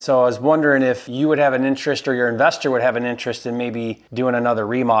So I was wondering if you would have an interest or your investor would have an interest in maybe doing another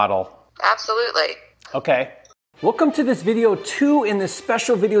remodel. Absolutely. Okay. Welcome to this video 2 in this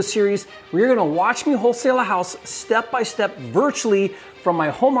special video series where you're going to watch me wholesale a house step by step virtually from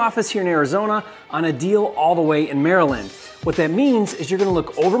my home office here in Arizona on a deal all the way in Maryland. What that means is you're going to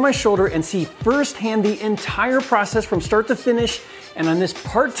look over my shoulder and see firsthand the entire process from start to finish. And on this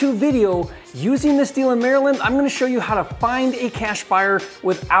part 2 video, using this deal in Maryland, I'm going to show you how to find a cash buyer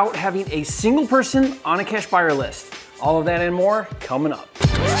without having a single person on a cash buyer list. All of that and more coming up.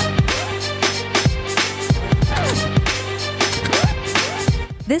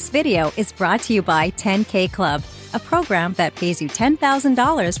 This video is brought to you by 10K Club, a program that pays you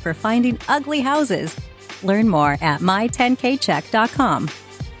 $10,000 for finding ugly houses. Learn more at my10kcheck.com.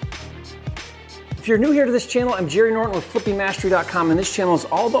 If you're new here to this channel, I'm Jerry Norton with FlippingMastery.com, and this channel is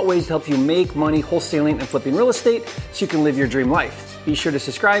all about ways to help you make money wholesaling and flipping real estate so you can live your dream life. Be sure to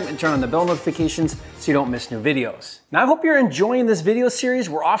subscribe and turn on the bell notifications so you don't miss new videos. Now, I hope you're enjoying this video series.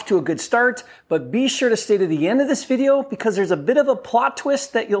 We're off to a good start, but be sure to stay to the end of this video because there's a bit of a plot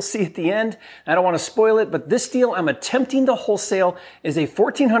twist that you'll see at the end. I don't want to spoil it, but this deal I'm attempting to wholesale is a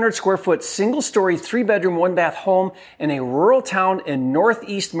 1,400 square foot single story, 3-bedroom, 1-bath home in a rural town in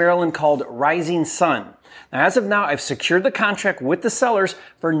Northeast Maryland called Rising Sun. Now, as of now, I've secured the contract with the sellers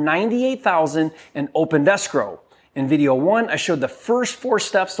for $98,000 and opened escrow. In video 1, I showed the first 4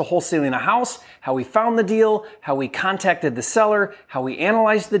 steps to wholesaling a house, how we found the deal, how we contacted the seller, how we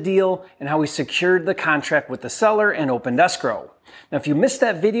analyzed the deal, and how we secured the contract with the seller and opened escrow. Now, if you missed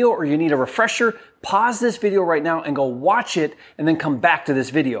that video or you need a refresher, pause this video right now and go watch it and then come back to this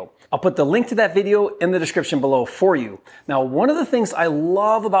video. I'll put the link to that video in the description below for you. Now, one of the things I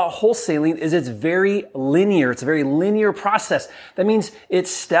love about wholesaling is it's very linear. It's a very linear process. That means it's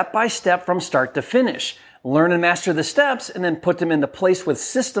step by step from start to finish. Learn and master the steps and then put them into place with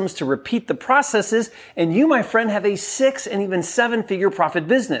systems to repeat the processes, and you, my friend, have a 6 and even 7-figure profit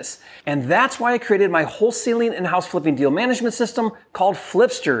business. And that's why I created my wholesaling and house flipping deal management system called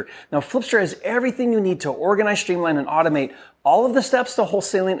Flipster. Now, Flipster has everything you need to organize, streamline, and automate all of the steps to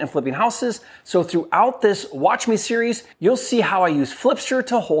wholesaling and flipping houses. So throughout this Watch Me series, you'll see how I use Flipster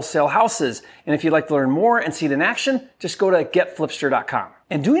to wholesale houses. And if you'd like to learn more and see it in action, just go to getflipster.com.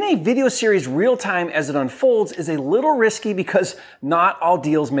 And doing a video series real time as it unfolds is a little risky because not all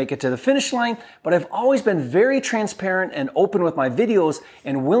deals make it to the finish line, but I've always been very transparent and open with my videos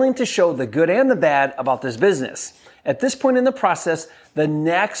and willing to show the good and the bad about this business. At this point in the process, the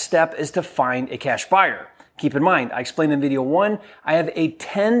next step is to find a cash buyer. Keep in mind, I explained in video 1, I have a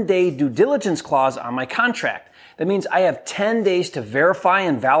 10-day due diligence clause on my contract. That means I have 10 days to verify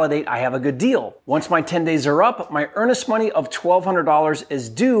and validate I have a good deal. Once my 10 days are up, my earnest money of $1,200 is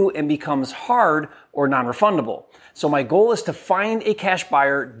due and becomes hard or non-refundable. So my goal is to find a cash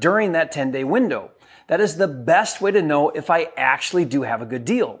buyer during that 10-day window. That is the best way to know if I actually do have a good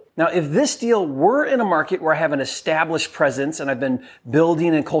deal. Now, if this deal were in a market where I have an established presence and I've been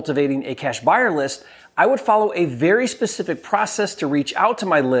building and cultivating a cash buyer list, I would follow a very specific process to reach out to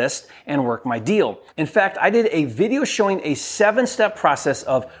my list and work my deal. In fact, I did a video showing a 7-step process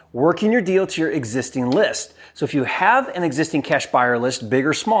of working your deal to your existing list. So if you have an existing cash buyer list, big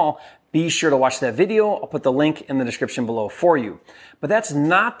or small, be sure to watch that video. I'll put the link in the description below for you. But that's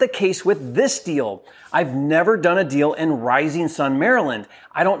not the case with this deal. I've never done a deal in Rising Sun, Maryland.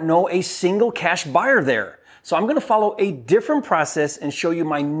 I don't know a single cash buyer there. So I'm going to follow a different process and show you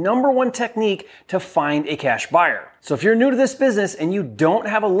my number 1 technique to find a cash buyer. So if you're new to this business and you don't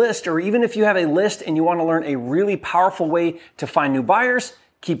have a list, or even if you have a list and you want to learn a really powerful way to find new buyers,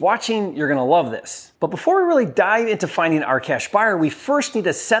 keep watching, you're going to love this. But before we really dive into finding our cash buyer, we first need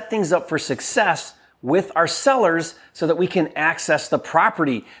to set things up for success with our sellers so that we can access the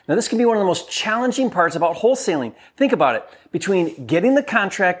property. Now, this can be one of the most challenging parts about wholesaling. Think about it. Between getting the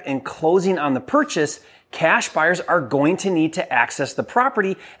contract and closing on the purchase, cash buyers are going to need to access the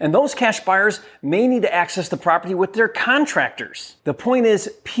property, and those cash buyers may need to access the property with their contractors. The point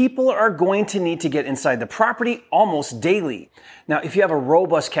is, people are going to need to get inside the property almost daily. Now, if you have a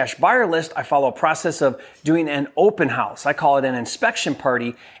robust cash buyer list, I follow a process of doing an open house. I call it an inspection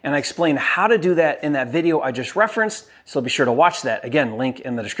party, and I explain how to do that in that video I just referenced, so be sure to watch that. Again, link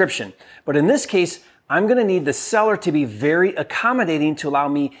in the description. But in this case, I'm going to need the seller to be very accommodating to allow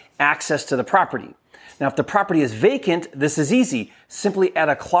me access to the property. Now, if the property is vacant, this is easy. Simply add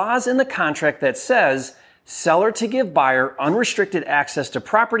a clause in the contract that says, seller to give buyer unrestricted access to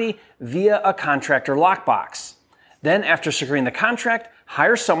property via a contractor lockbox. Then, after securing the contract,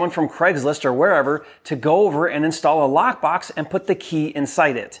 hire someone from Craigslist or wherever to go over and install a lockbox and put the key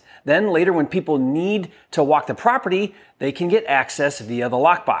inside it. Then later when people need to walk the property, they can get access via the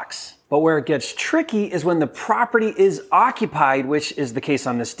lockbox. But where it gets tricky is when the property is occupied, which is the case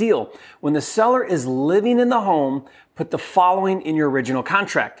on this deal. When the seller is living in the home, put the following in your original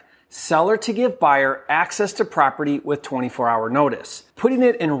contract. Seller to give buyer access to property with 24-hour notice. Putting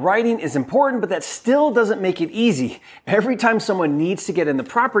it in writing is important, but that still doesn't make it easy. Every time someone needs to get in the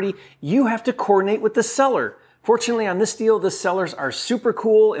property, you have to coordinate with the seller. Fortunately, on this deal, the sellers are super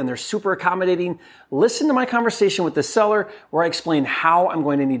cool and they're super accommodating. Listen to my conversation with the seller where I explain how I'm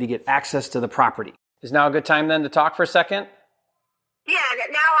going to need to get access to the property. Is now a good time then to talk for a second? Yeah,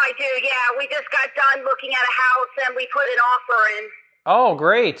 now I do. Yeah, we just got done looking at a house and we put an offer in. Oh,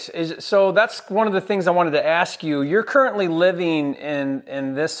 great. So that's one of the things I wanted to ask you. You're currently living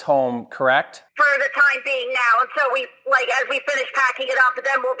in this home, correct? For the time being now. And so as we finish packing it up,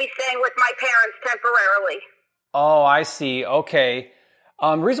 then we'll be staying with my parents temporarily. Oh, I see. Okay.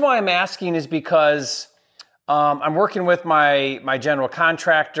 The reason why I'm asking is because I'm working with my general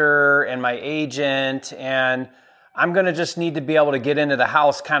contractor and my agent, and I'm going to just need to be able to get into the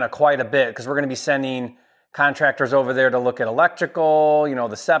house kind of quite a bit because we're going to be sending contractors over there to look at electrical,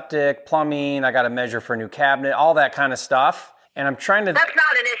 the septic, plumbing. I got to measure for a new cabinet, all that kind of stuff. And I'm trying to... That's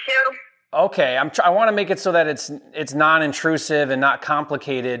not an issue. Okay, I want to make it so that it's non-intrusive and not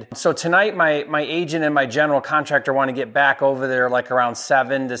complicated. So tonight, my agent and my general contractor want to get back over there like around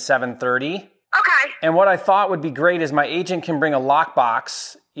 7 to 7:30. Okay. And what I thought would be great is my agent can bring a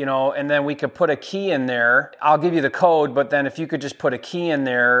lockbox, and then we could put a key in there. I'll give you the code, but then if you could just put a key in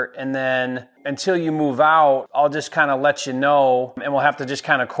there, and then until you move out, I'll just kind of let you know, and we'll have to just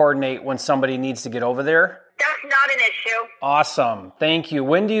kind of coordinate when somebody needs to get over there. That's not an issue. Awesome. Thank you.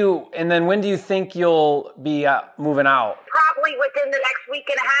 When do you think you'll be moving out? Probably within the next week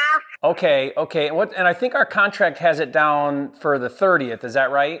and a half. Okay. And I think our contract has it down for the 30th. Is that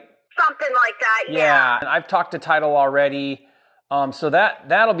right? Something like that, yeah. And I've talked to title already. So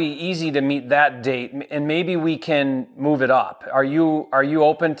that'll be easy to meet that date, and maybe we can move it up. Are you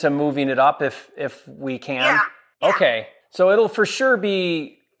open to moving it up if we can? Yeah. Okay. So it'll for sure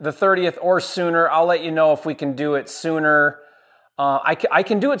be the 30th or sooner. I'll let you know if we can do it sooner. I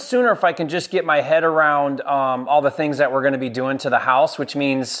can do it sooner if I can just get my head around all the things that we're going to be doing to the house, which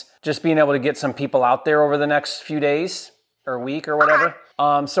means just being able to get some people out there over the next few days or week or whatever.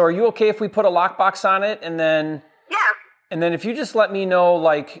 Okay. So are you okay if we put a lockbox on it and then... Yeah. And then if you just let me know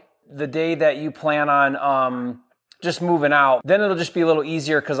like the day that you plan on just moving out, then it'll just be a little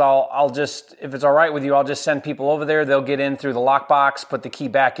easier because I'll just, if it's all right with you, I'll just send people over there. They'll get in through the lockbox, put the key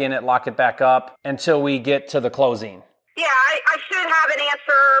back in it, lock it back up until we get to the closing. Yeah, I should have an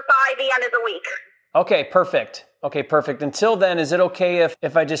answer by the end of the week. Okay, perfect. Until then, is it okay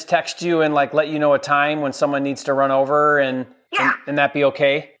if I just text you and like let you know a time when someone needs to run over and that be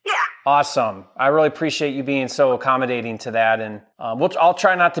okay? Yeah. Awesome. I really appreciate you being so accommodating to that. And I'll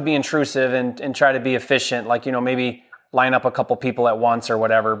try not to be intrusive and try to be efficient, like, maybe line up a couple people at once or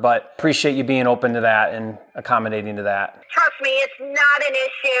whatever, but appreciate you being open to that and accommodating to that. Trust me, it's not an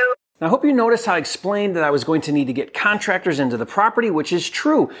issue. Now, I hope you noticed how I explained that I was going to need to get contractors into the property, which is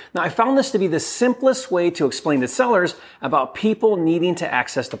true. Now, I found this to be the simplest way to explain to sellers about people needing to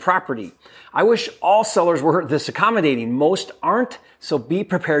access the property. I wish all sellers were this accommodating. Most aren't, so be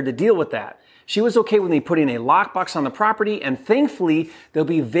prepared to deal with that. She was okay with me putting a lockbox on the property, and thankfully, they'll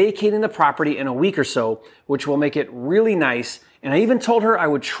be vacating the property in a week or so, which will make it really nice. And I even told her I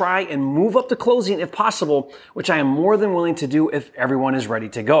would try and move up the closing if possible, which I am more than willing to do if everyone is ready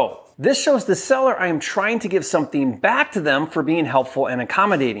to go. This shows the seller I am trying to give something back to them for being helpful and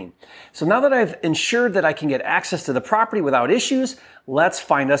accommodating. So now that I've ensured that I can get access to the property without issues, let's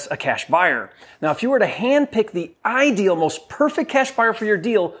find us a cash buyer. Now, if you were to handpick the ideal, most perfect cash buyer for your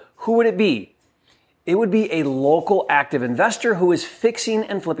deal, who would it be? It would be a local active investor who is fixing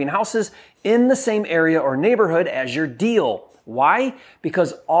and flipping houses in the same area or neighborhood as your deal. Why?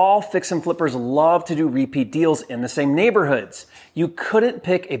 Because all fix and flippers love to do repeat deals in the same neighborhoods. You couldn't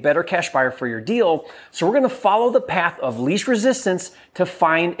pick a better cash buyer for your deal, so we're going to follow the path of least resistance to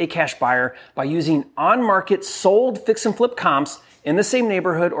find a cash buyer by using on-market sold fix and flip comps in the same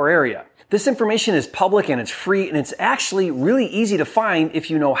neighborhood or area. This information is public and it's free, and it's actually really easy to find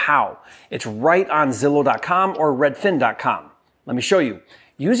if you know how. It's right on Zillow.com or Redfin.com. Let me show you.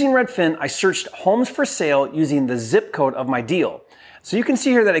 Using Redfin, I searched homes for sale using the zip code of my deal. So you can see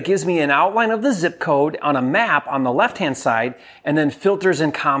here that it gives me an outline of the zip code on a map on the left-hand side and then filters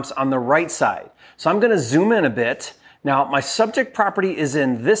and comps on the right side. So I'm going to zoom in a bit. Now, my subject property is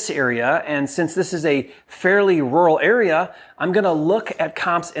in this area, and since this is a fairly rural area, I'm going to look at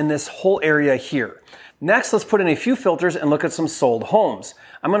comps in this whole area here. Next, let's put in a few filters and look at some sold homes.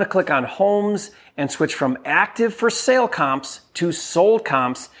 I'm going to click on homes and switch from active for sale comps to sold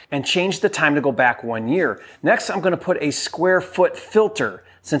comps and change the time to go back 1 year. Next, I'm going to put a square foot filter.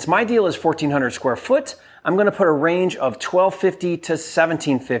 Since my deal is 1,400 square foot, I'm going to put a range of 1,250 to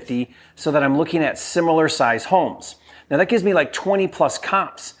 1,750 so that I'm looking at similar size homes. Now that gives me like 20 plus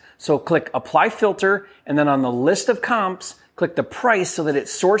comps. So click apply filter, and then on the list of comps, click the price so that it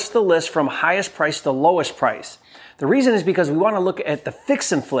sorts the list from highest price to lowest price. The reason is because we want to look at the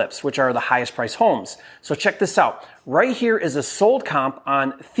fix and flips, which are the highest price homes. So check this out. Right here is a sold comp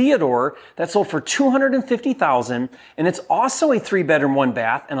on Theodore that sold for $250,000, and it's also a 3-bedroom,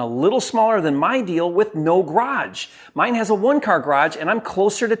 1-bath, and a little smaller than my deal with no garage. Mine has a 1-car garage, and I'm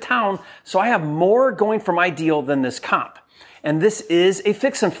closer to town, so I have more going for my deal than this comp. And this is a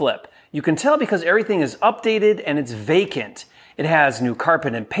fix and flip. You can tell because everything is updated and it's vacant. It has new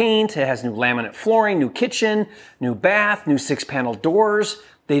carpet and paint, it has new laminate flooring, new kitchen, new bath, new 6-panel doors.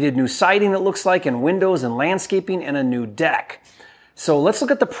 They did new siding, it looks like, and windows and landscaping, and a new deck. So let's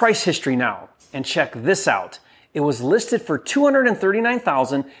look at the price history now and check this out. It was listed for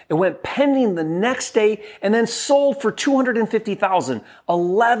 $239,000. It went pending the next day and then sold for $250,000,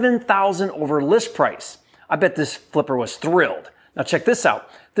 $11,000 over list price. I bet this flipper was thrilled. Now check this out.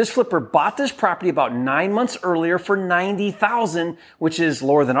 This flipper bought this property about 9 months earlier for $90,000, which is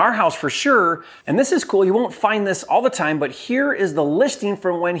lower than our house for sure. And this is cool. You won't find this all the time, but here is the listing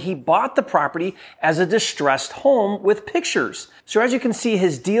from when he bought the property as a distressed home with pictures. So as you can see,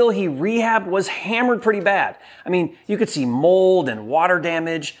 his deal he rehabbed was hammered pretty bad. I mean, you could see mold and water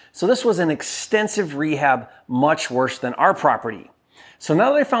damage. So this was an extensive rehab, much worse than our property. So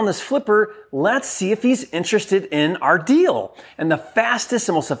now that I found this flipper, let's see if he's interested in our deal. And the fastest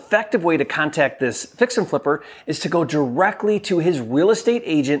and most effective way to contact this fix and flipper is to go directly to his real estate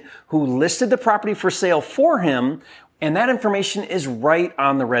agent who listed the property for sale for him. And that information is right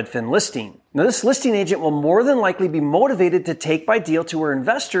on the Redfin listing. Now, this listing agent will more than likely be motivated to take my deal to her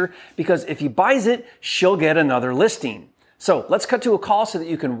investor because if he buys it, she'll get another listing. So let's cut to a call so that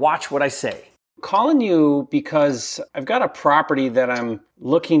you can watch what I say. Calling you because I've got a property that I'm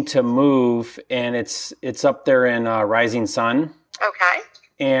looking to move, and it's up there in Rising Sun. Okay.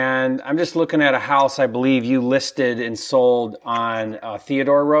 And I'm just looking at a house I believe you listed and sold on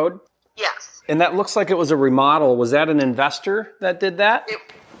Theodore Road. Yes. And that looks like it was a remodel. Was that an investor that did that?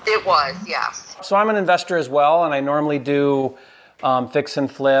 It was, yes. So I'm an investor as well, and I normally do fix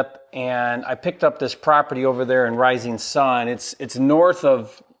and flip. And I picked up this property over there in Rising Sun. It's north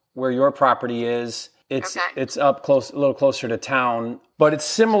of where your property is. It's up close, a little closer to town, but it's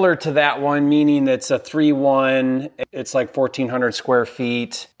similar to that one, meaning it's a 3-1. It's like 1,400 square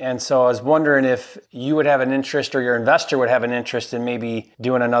feet. And so I was wondering if you would have an interest or your investor would have an interest in maybe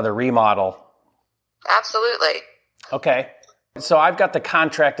doing another remodel. Absolutely. Okay. So I've got the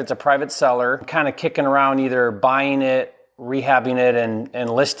contract. It's a private seller. I'm kind of kicking around either buying it, rehabbing it, and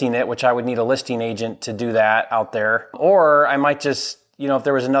listing it, which I would need a listing agent to do that out there. Or I might just, if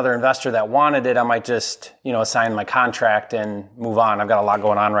there was another investor that wanted it, I might just, sign my contract and move on. I've got a lot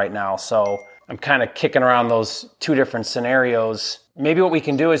going on right now. So I'm kind of kicking around those two different scenarios. Maybe what we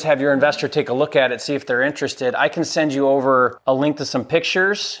can do is have your investor take a look at it, see if they're interested. I can send you over a link to some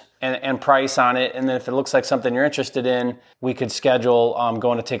pictures and price on it. And then if it looks like something you're interested in, we could schedule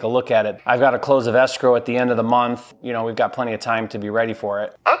going to take a look at it. I've got a close of escrow at the end of the month. We've got plenty of time to be ready for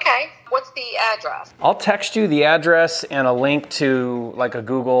it. Okay. What's the address? I'll text you the address and a link to like a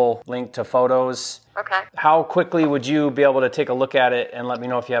Google link to photos. Okay. How quickly would you be able to take a look at it and let me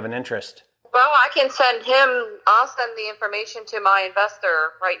know if you have an interest? Well, I'll send the information to my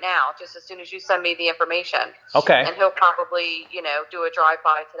investor right now, just as soon as you send me the information. Okay. And he'll probably, do a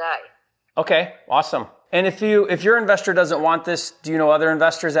drive-by today. Okay, awesome. And if your investor doesn't want this, do you know other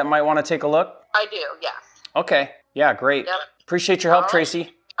investors that might want to take a look? I do, yes. Okay, yeah, great. Yep. Appreciate your help, All right.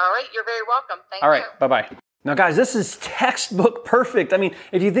 Tracy. All right, you're very welcome. Thank you. All right, bye-bye. Now, guys, this is textbook perfect. I mean,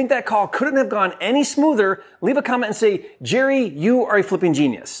 if you think that call couldn't have gone any smoother, leave a comment and say, Jerry, you are a flipping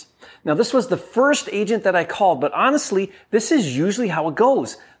genius. Now, this was the first agent that I called, but honestly, this is usually how it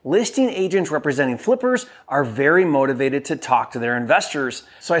goes. Listing agents representing flippers are very motivated to talk to their investors.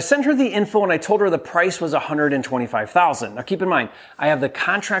 So I sent her the info and I told her the price was $125,000. Now keep in mind, I have the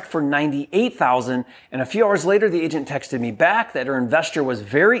contract for $98,000, and a few hours later, the agent texted me back that her investor was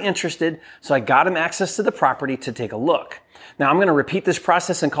very interested, so I got him access to the property to take a look. Now I'm going to repeat this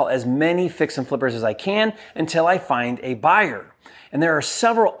process and call as many fix and flippers as I can until I find a buyer. And there are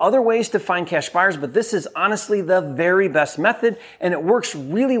several other ways to find cash buyers, but this is honestly the very best method, and it works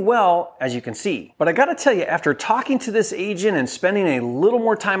really well, as you can see. But I gotta tell you, after talking to this agent and spending a little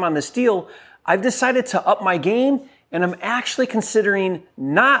more time on this deal, I've decided to up my game, and I'm actually considering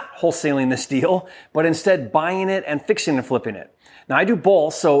not wholesaling this deal, but instead buying it and fixing and flipping it. Now I do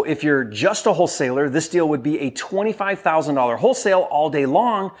both, so if you're just a wholesaler, this deal would be a $25,000 wholesale all day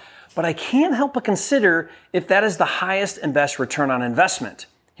long, but I can't help but consider if that is the highest and best return on investment.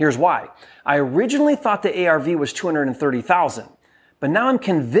 Here's why. I originally thought the ARV was $230,000, but now I'm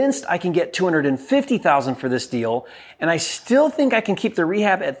convinced I can get $250,000 for this deal, and I still think I can keep the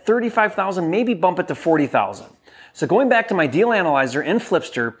rehab at $35,000, maybe bump it to $40,000. So going back to my deal analyzer in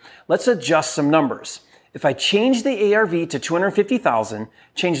Flipster, let's adjust some numbers. If I change the ARV to $250,000,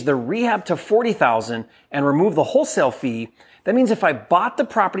 change the rehab to $40,000, and remove the wholesale fee, that means if I bought the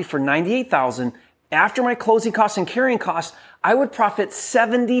property for $98,000, after my closing costs and carrying costs, I would profit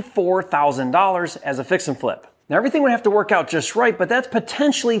 $74,000 as a fix and flip. Now everything would have to work out just right, but that's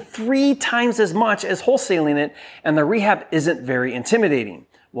potentially 3 times as much as wholesaling it, and the rehab isn't very intimidating.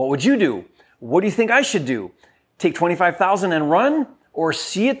 What would you do? What do you think I should do? Take $25,000 and run, or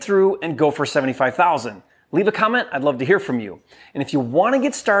see it through and go for $75,000? Leave a comment. I'd love to hear from you. And if you want to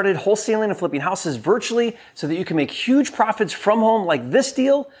get started wholesaling and flipping houses virtually so that you can make huge profits from home like this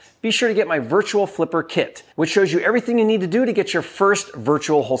deal, be sure to get my virtual flipper kit, which shows you everything you need to do to get your first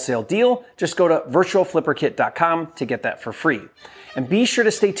virtual wholesale deal. Just go to virtualflipperkit.com to get that for free. And be sure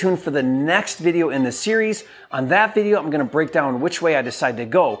to stay tuned for the next video in this series. On that video, I'm going to break down which way I decide to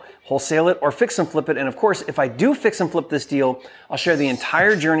go, wholesale it or fix and flip it. And of course, if I do fix and flip this deal, I'll share the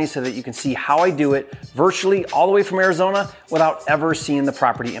entire journey so that you can see how I do it virtually all the way from Arizona without ever seeing the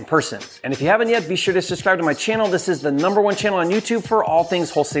property in person. And if you haven't yet, be sure to subscribe to my channel. This is the #1 channel on YouTube for all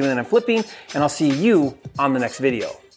things wholesaling and flipping, and I'll see you on the next video.